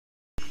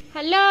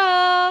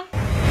Hello.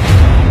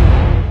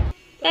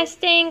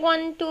 Testing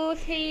 1, 2,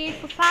 3,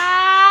 4,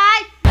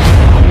 5.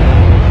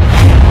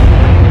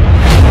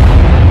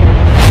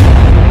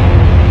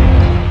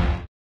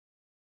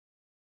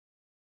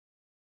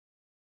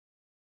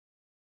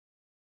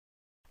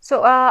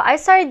 So I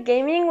started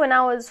gaming when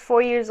I was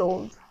 4 years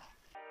old.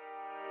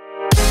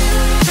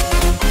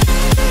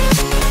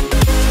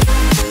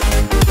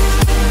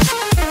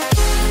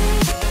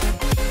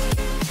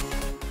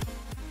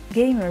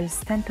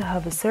 Gamers tend to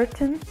have a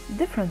certain,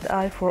 different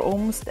eye for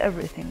almost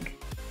everything.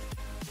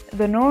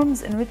 The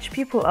norms in which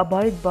people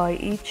abide by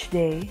each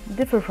day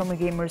differ from a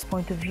gamer's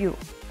point of view,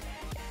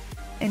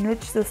 in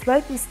which the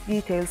slightest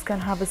details can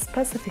have a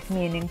specific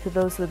meaning to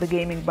those with a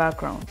gaming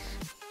background.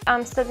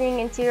 I'm studying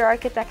interior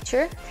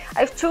architecture.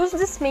 I chose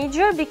this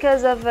major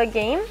because of a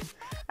game.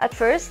 At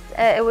first,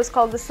 it was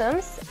called The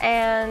Sims,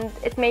 and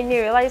it made me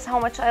realize how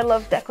much I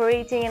love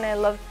decorating and I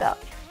loved that.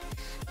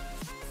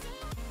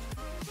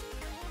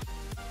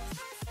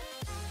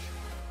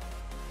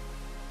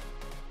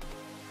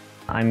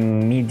 I'm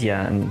a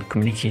media and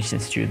communication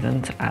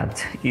student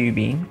at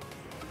UB.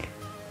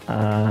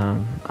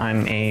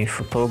 I'm a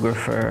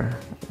photographer,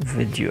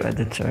 video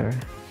editor.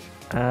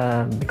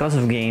 Because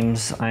of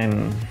games,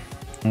 I'm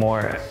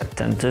more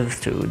attentive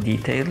to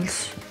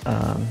details,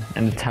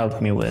 and it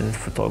helped me with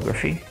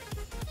photography.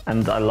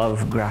 And I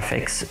love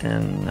graphics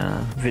in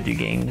video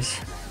games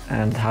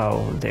and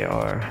how they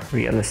are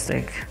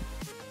realistic.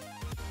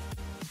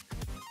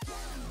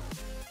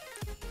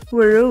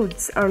 Where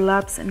roads are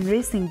laps in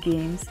racing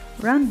games,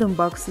 random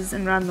boxes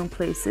in random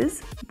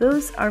places,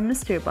 those are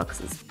mystery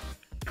boxes,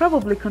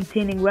 probably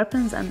containing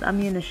weapons and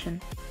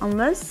ammunition.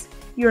 Unless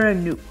you're a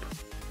noob,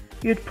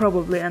 you'd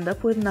probably end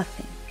up with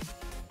nothing.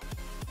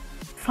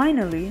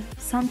 Finally,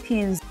 some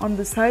teens on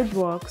the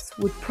sidewalks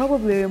would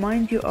probably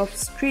remind you of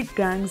street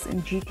gangs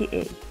in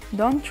GTA.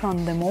 Don't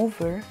run them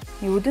over,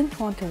 you wouldn't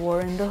want a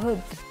war in the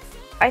hood.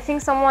 I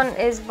think someone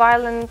is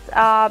violent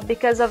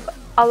because of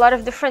a lot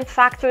of different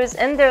factors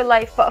in their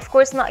life, but of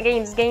course not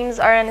games. Games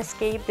are an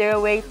escape, they're a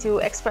way to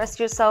express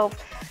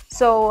yourself,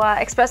 so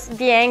express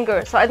the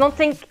anger. So I don't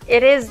think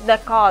it is the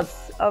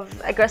cause of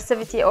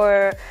aggressivity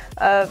or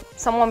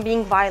someone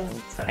being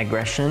violent.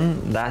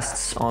 Aggression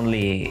lasts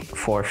only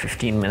for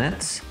 15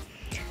 minutes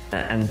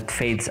and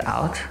fades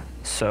out,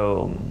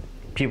 so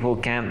people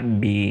can't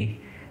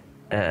be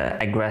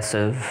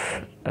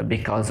aggressive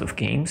because of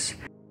games.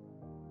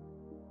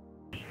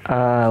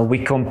 We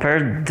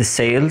compared the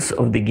sales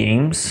of the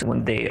games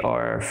when they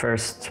are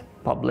first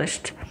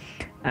published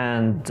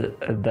and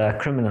the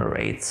criminal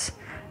rates.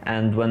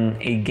 And when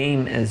a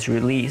game is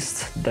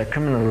released, the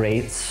criminal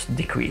rates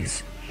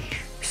decrease.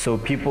 So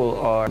people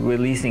are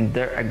releasing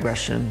their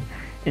aggression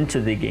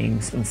into the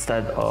games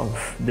instead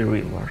of the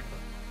real world.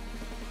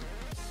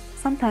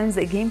 Sometimes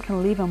a game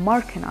can leave a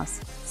mark in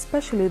us,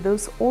 especially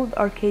those old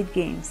arcade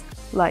games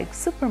like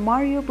Super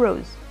Mario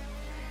Bros.,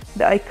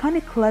 the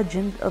iconic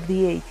legend of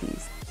the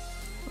 80s.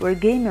 Where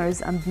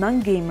gamers and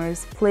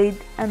non-gamers played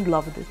and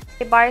loved it.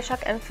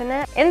 Bioshock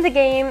Infinite. In the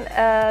game,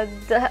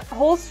 the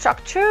whole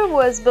structure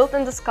was built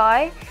in the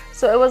sky,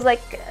 so it was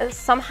like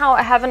somehow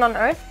a heaven on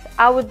earth.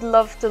 I would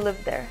love to live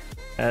there.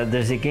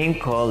 There's a game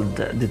called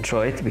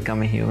Detroit: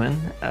 Become a Human.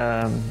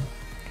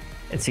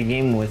 It's a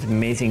game with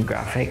amazing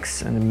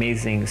graphics, an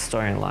amazing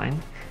storyline,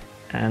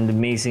 and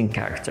amazing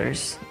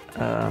characters.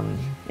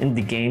 In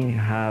the game, you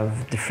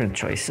have different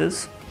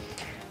choices.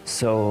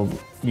 So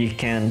you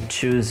can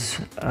choose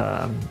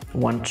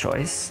one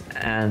choice,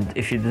 and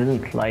if you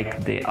didn't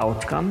like the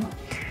outcome,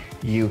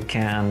 you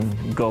can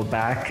go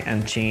back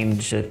and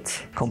change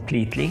it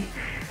completely.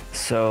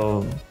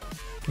 So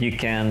you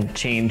can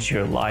change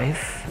your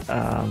life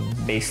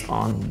based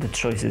on the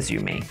choices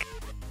you make.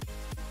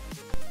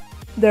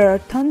 There are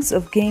tons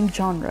of game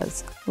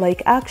genres,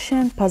 like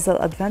action, puzzle,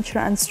 adventure,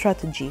 and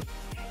strategy,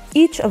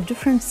 each of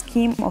different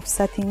scheme of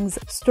settings,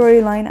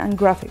 storyline, and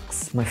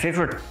graphics. My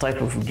favorite type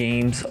of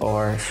games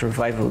are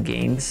survival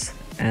games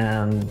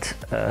and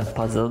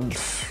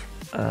puzzles,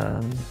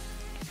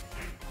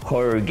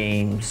 horror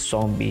games,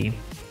 zombie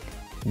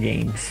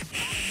games.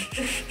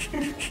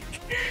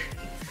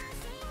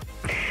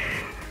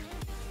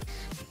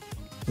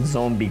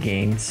 Zombie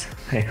games.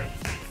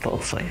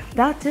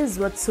 That is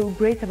what's so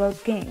great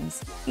about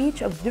games,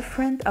 each of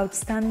different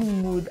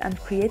outstanding mood and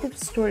creative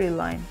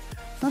storyline.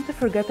 Not to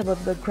forget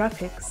about the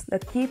graphics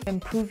that keep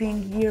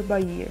improving year by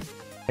year.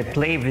 I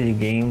play video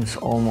games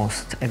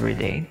almost every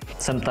day,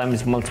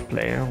 sometimes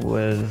multiplayer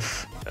with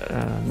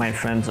my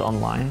friends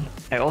online.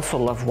 I also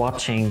love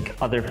watching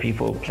other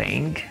people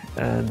playing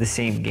the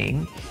same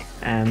game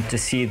and to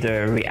see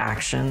their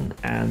reaction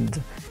and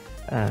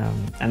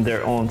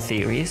their own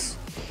theories.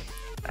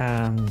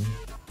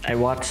 I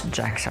watch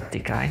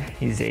Jacksepticeye,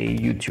 he's a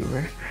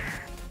YouTuber.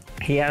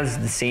 He has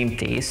the same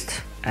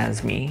taste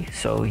as me,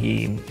 so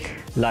he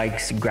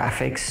likes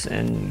graphics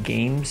in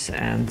games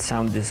and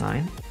sound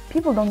design.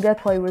 People don't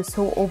get why we're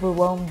so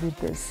overwhelmed with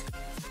this,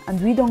 and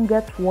we don't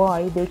get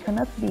why they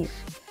cannot be.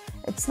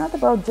 It's not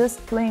about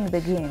just playing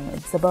the game,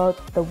 it's about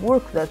the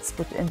work that's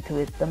put into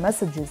it, the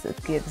messages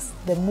it gives,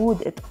 the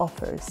mood it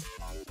offers,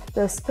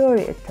 the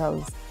story it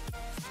tells.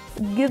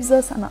 It gives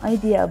us an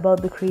idea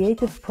about the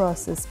creative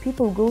process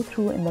people go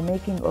through in the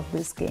making of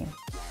this game.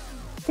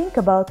 Think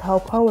about how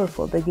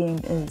powerful the game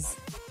is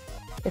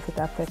if it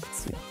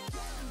affects you.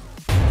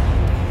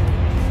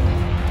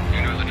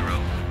 You know the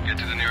drill. Get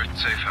to the nearest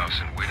safe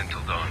house and wait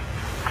until dawn.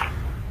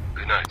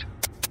 Good night,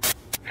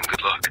 and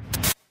good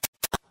luck.